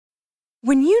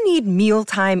When you need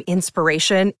mealtime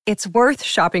inspiration, it's worth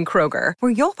shopping Kroger,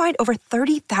 where you'll find over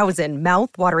 30,000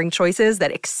 mouth-watering choices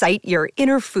that excite your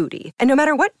inner foodie. And no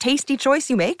matter what tasty choice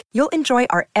you make, you'll enjoy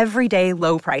our everyday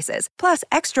low prices, plus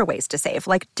extra ways to save,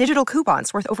 like digital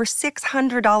coupons worth over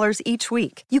 $600 each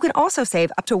week. You can also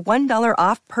save up to $1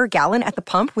 off per gallon at the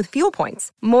pump with fuel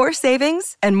points. More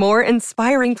savings and more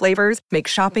inspiring flavors make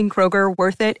shopping Kroger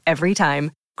worth it every time.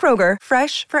 Kroger,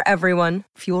 fresh for everyone.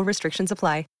 Fuel restrictions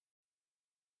apply.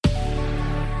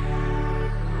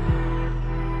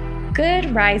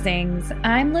 Good risings.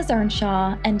 I'm Liz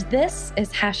Earnshaw, and this is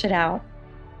Hash It Out.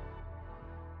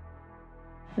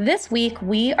 This week,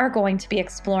 we are going to be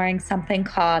exploring something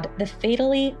called the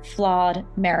fatally flawed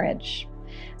marriage.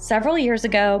 Several years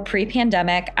ago,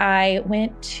 pre-pandemic, I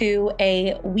went to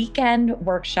a weekend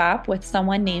workshop with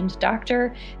someone named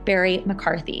Dr. Barry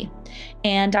McCarthy.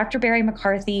 And Dr. Barry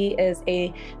McCarthy is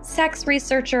a sex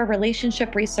researcher,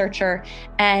 relationship researcher,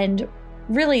 and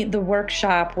really the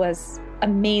workshop was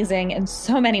amazing in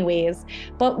so many ways.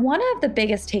 But one of the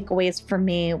biggest takeaways for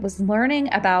me was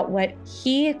learning about what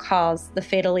he calls the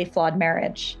fatally flawed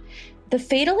marriage. The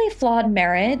fatally flawed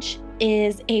marriage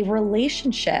is a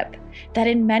relationship that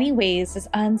in many ways is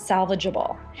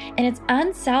unsalvageable. And it's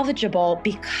unsalvageable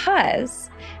because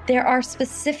there are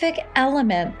specific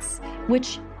elements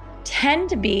which tend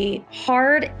to be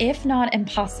hard, if not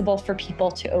impossible, for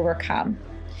people to overcome.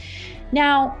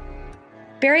 Now,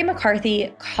 Barry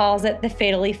McCarthy calls it the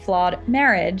fatally flawed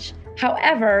marriage.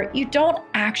 However, you don't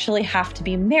actually have to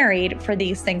be married for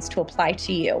these things to apply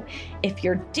to you. If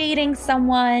you're dating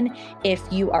someone, if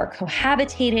you are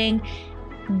cohabitating,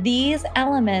 these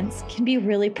elements can be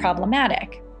really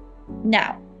problematic.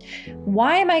 Now,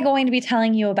 why am I going to be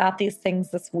telling you about these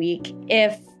things this week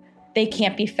if they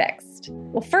can't be fixed?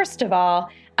 Well, first of all,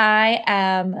 I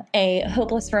am a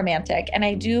hopeless romantic, and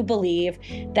I do believe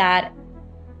that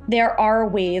there are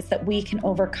ways that we can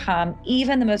overcome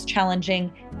even the most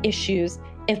challenging issues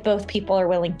if both people are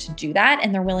willing to do that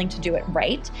and they're willing to do it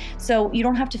right. So you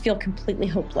don't have to feel completely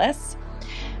hopeless.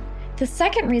 The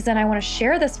second reason I want to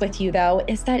share this with you, though,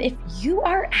 is that if you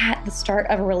are at the start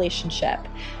of a relationship,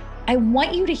 I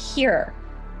want you to hear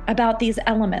about these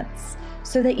elements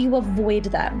so that you avoid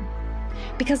them.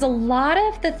 Because a lot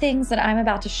of the things that I'm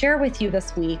about to share with you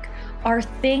this week are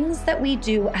things that we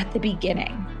do at the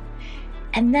beginning.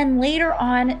 And then later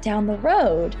on down the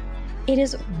road, it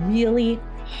is really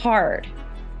hard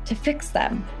to fix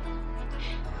them.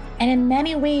 And in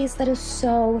many ways, that is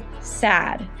so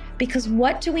sad, because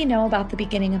what do we know about the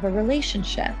beginning of a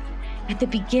relationship? At the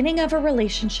beginning of a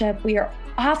relationship, we are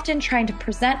often trying to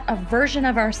present a version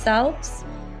of ourselves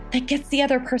that gets the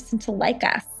other person to like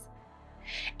us.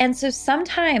 And so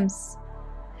sometimes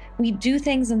we do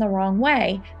things in the wrong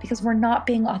way because we're not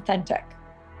being authentic.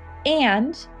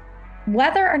 And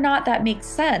whether or not that makes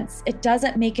sense, it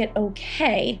doesn't make it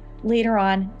okay later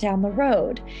on down the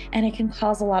road, and it can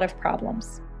cause a lot of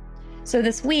problems. So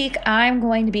this week, I'm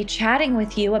going to be chatting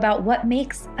with you about what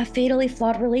makes a fatally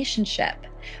flawed relationship,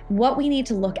 what we need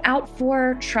to look out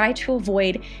for, try to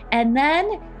avoid, and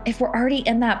then if we're already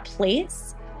in that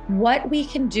place, what we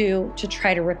can do to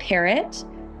try to repair it,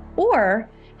 or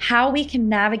how we can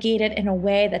navigate it in a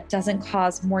way that doesn't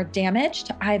cause more damage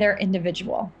to either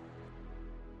individual.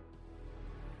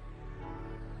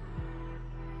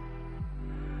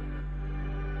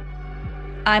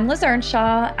 I'm Liz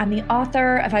Earnshaw. I'm the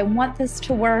author of I Want This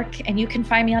to Work, and you can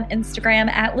find me on Instagram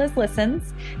at Liz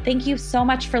Listens. Thank you so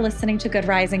much for listening to Good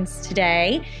Risings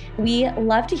today. We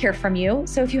love to hear from you,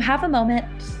 so if you have a moment,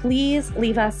 please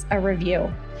leave us a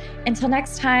review. Until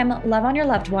next time, love on your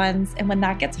loved ones, and when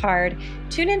that gets hard,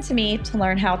 tune in to me to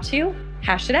learn how to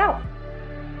hash it out.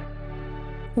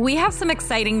 We have some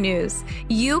exciting news.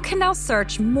 You can now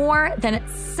search more than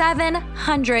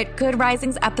 700 Good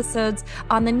Risings episodes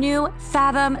on the new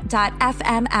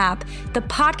Fathom.fm app, the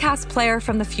podcast player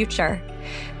from the future.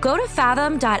 Go to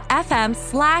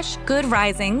fathom.fm/Good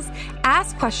Risings,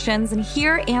 ask questions, and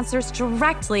hear answers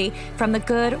directly from the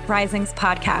Good Risings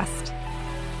podcast.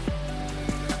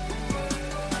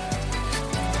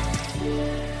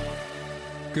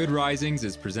 Good Risings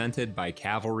is presented by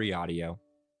Cavalry Audio.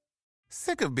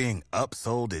 Sick of being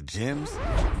upsold at gyms?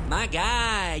 My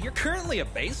guy, you're currently a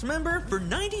base member? For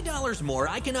 $90 more,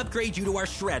 I can upgrade you to our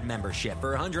Shred membership.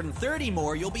 For $130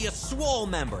 more, you'll be a Swole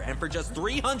member. And for just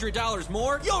 $300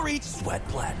 more, you'll reach Sweat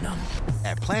Platinum.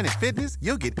 At Planet Fitness,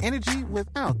 you'll get energy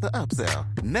without the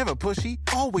upsell. Never pushy,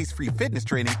 always free fitness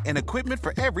training and equipment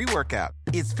for every workout.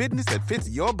 It's fitness that fits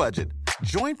your budget.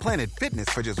 Join Planet Fitness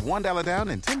for just $1 down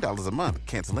and $10 a month.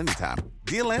 Cancel anytime.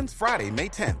 Deal ends Friday, May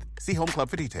 10th. See Home Club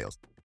for details.